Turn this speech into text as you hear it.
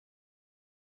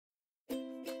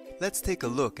Let's take a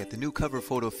look at the new cover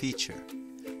photo feature.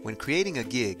 When creating a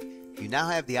gig, you now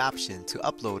have the option to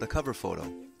upload a cover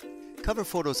photo. Cover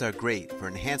photos are great for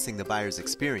enhancing the buyer's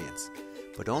experience,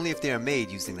 but only if they are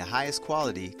made using the highest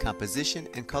quality, composition,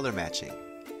 and color matching.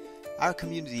 Our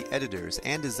community editors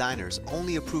and designers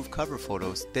only approve cover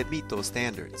photos that meet those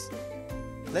standards.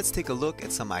 Let's take a look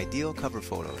at some ideal cover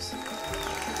photos.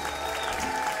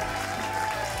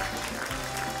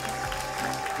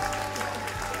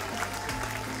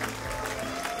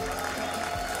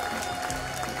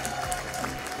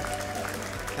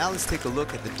 Now let's take a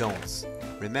look at the don'ts.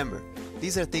 Remember,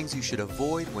 these are things you should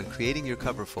avoid when creating your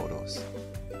cover photos.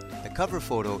 The cover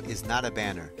photo is not a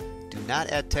banner. Do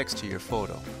not add text to your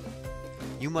photo.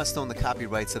 You must own the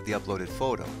copyrights of the uploaded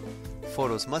photo.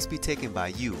 Photos must be taken by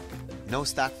you. No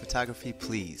stock photography,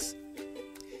 please.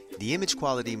 The image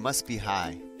quality must be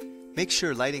high. Make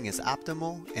sure lighting is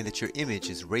optimal and that your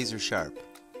image is razor sharp.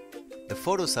 The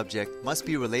photo subject must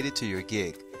be related to your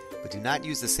gig, but do not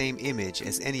use the same image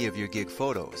as any of your gig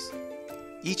photos.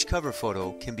 Each cover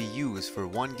photo can be used for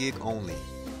one gig only.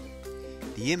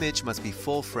 The image must be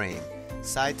full frame,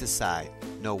 side to side.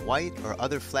 No white or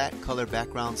other flat color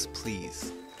backgrounds,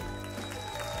 please.